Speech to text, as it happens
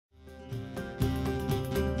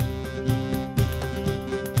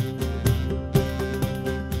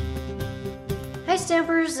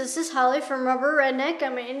Stampers, this is Holly from Rubber Redneck.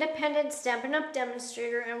 I'm an independent Stampin' Up!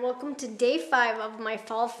 Demonstrator and welcome to day 5 of my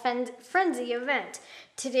Fall Frenzy event.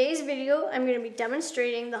 Today's video, I'm going to be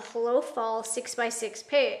demonstrating the Hello Fall 6x6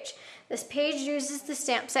 page. This page uses the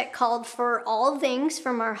stamp set called For All Things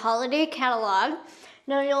from our holiday catalog.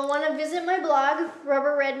 Now you'll want to visit my blog,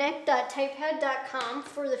 rubberredneck.typepad.com,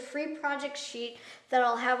 for the free project sheet that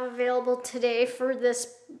I'll have available today for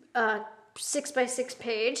this 6x6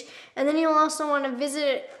 page, and then you'll also want to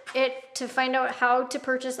visit it to find out how to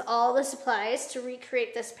purchase all the supplies to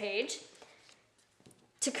recreate this page.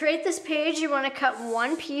 To create this page, you want to cut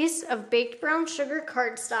one piece of baked brown sugar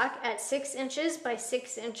cardstock at 6 inches by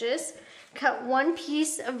 6 inches. Cut one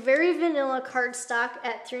piece of very vanilla cardstock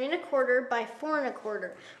at 3 1/4 by 4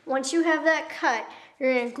 1/4. Once you have that cut,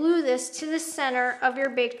 you're going to glue this to the center of your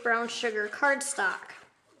baked brown sugar cardstock.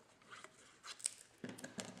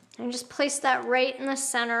 And just place that right in the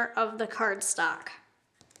center of the cardstock.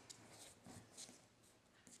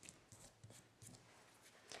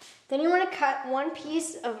 Then you want to cut one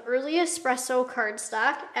piece of early espresso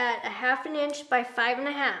cardstock at 1/2 inch by 5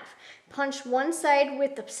 1/2. Punch one side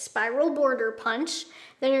with the spiral border punch.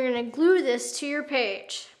 Then you're going to glue this to your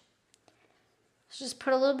page. So just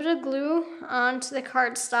put a little bit of glue onto the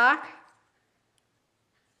cardstock.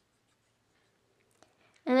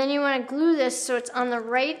 And then you want to glue this so it's on the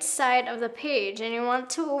right side of the page, and you want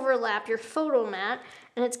to overlap your photo mat,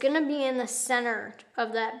 and it's going to be in the center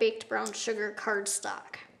of that baked brown sugar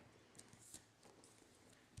cardstock.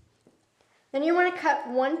 Then you want to cut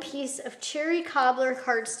one piece of cherry cobbler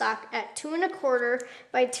cardstock at 2 1/4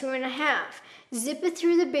 by 2 1/2. Zip it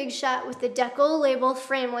through the Big Shot with the deco label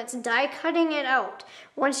framelits, die cutting it out.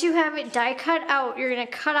 Once you have it die cut out, you're going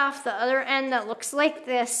to cut off the other end that looks like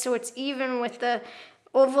this so it's even with the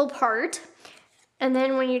oval part, and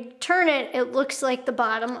then when you turn it, it looks like the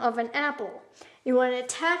bottom of an apple. You want to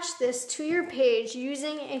attach this to your page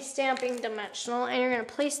using a stamping dimensional, and you're going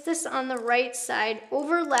to place this on the right side,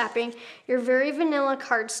 overlapping your very vanilla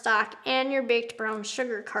cardstock and your baked brown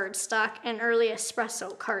sugar cardstock and early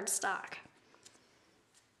espresso cardstock.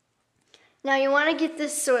 Now you want to get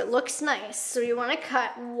this so it looks nice, so you want to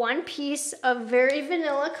cut one piece of very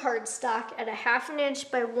vanilla cardstock at 1/2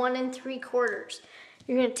 inch by 1 3/4.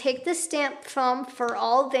 You're going to take the stamp from For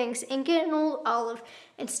All Things, ink it in Old Olive,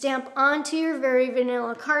 and stamp onto your very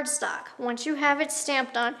vanilla cardstock. Once you have it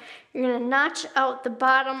stamped on, you're going to notch out the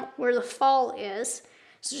bottom where the fall is.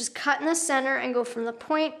 So just cut in the center and go from the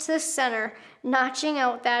point to the center, notching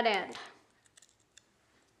out that end.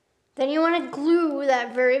 Then you want to glue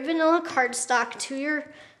that very vanilla cardstock to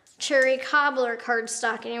your cherry cobbler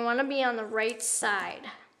cardstock, and you want to be on the right side.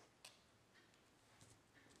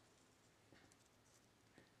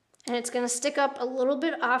 And it's going to stick up a little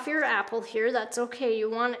bit off your apple here. That's okay.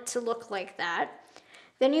 You want it to look like that.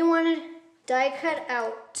 Then you want to die cut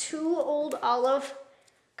out 2 Old Olive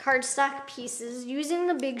cardstock pieces using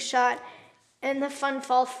the Big Shot and the Fun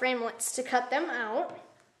Fall framelits to cut them out.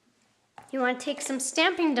 You want to take some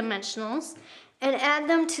stamping dimensionals and add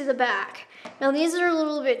them to the back. Now these are a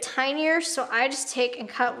little bit tinier, so I just take and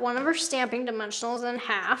cut one of our stamping dimensionals in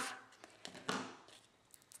half.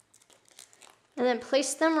 And then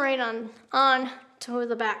place them right on to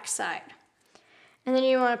the back side. And then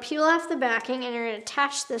you want to peel off the backing, and you're going to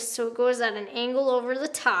attach this so it goes at an angle over the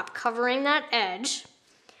top, covering that edge.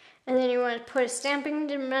 And then you want to put a stamping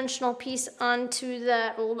dimensional piece onto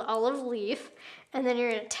that Old Olive leaf. And then you're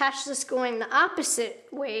going to attach this going the opposite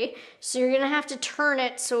way. So you're going to have to turn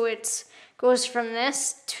it so it goes from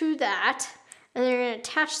this to that. And then you're going to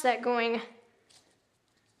attach that going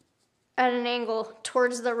at an angle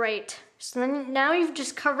towards the right. So then now you've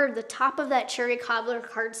just covered the top of that cherry cobbler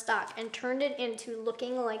cardstock and turned it into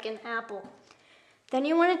looking like an apple. Then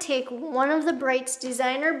you want to take one of the Bright's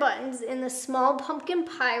designer buttons in the small pumpkin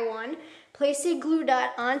pie one, place a glue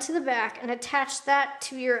dot onto the back, and attach that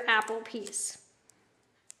to your apple piece.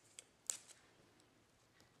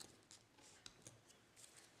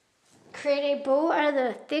 Create a bow out of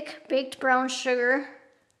the thick baked brown sugar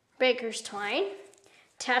baker's twine.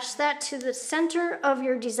 Attach that to the center of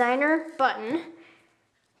your designer button,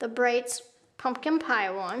 the Bright's pumpkin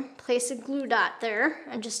pie one. Place a glue dot there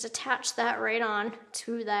and just attach that right on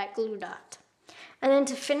to that glue dot. And then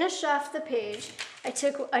to finish off the page, I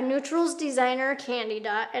took a Neutrals designer candy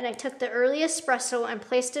dot and I took the early espresso and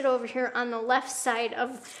placed it over here on the left side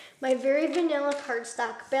of my very vanilla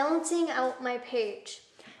cardstock, balancing out my page.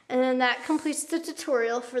 And then that completes the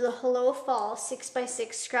tutorial for the Hello Fall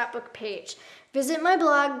 6x6 scrapbook page. Visit my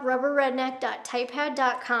blog,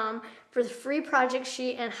 rubberredneck.typepad.com, for the free project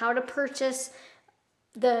sheet and how to purchase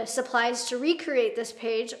the supplies to recreate this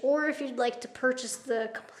page, or if you'd like to purchase the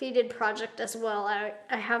completed project as well, I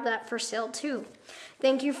have that for sale too.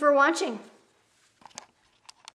 Thank you for watching.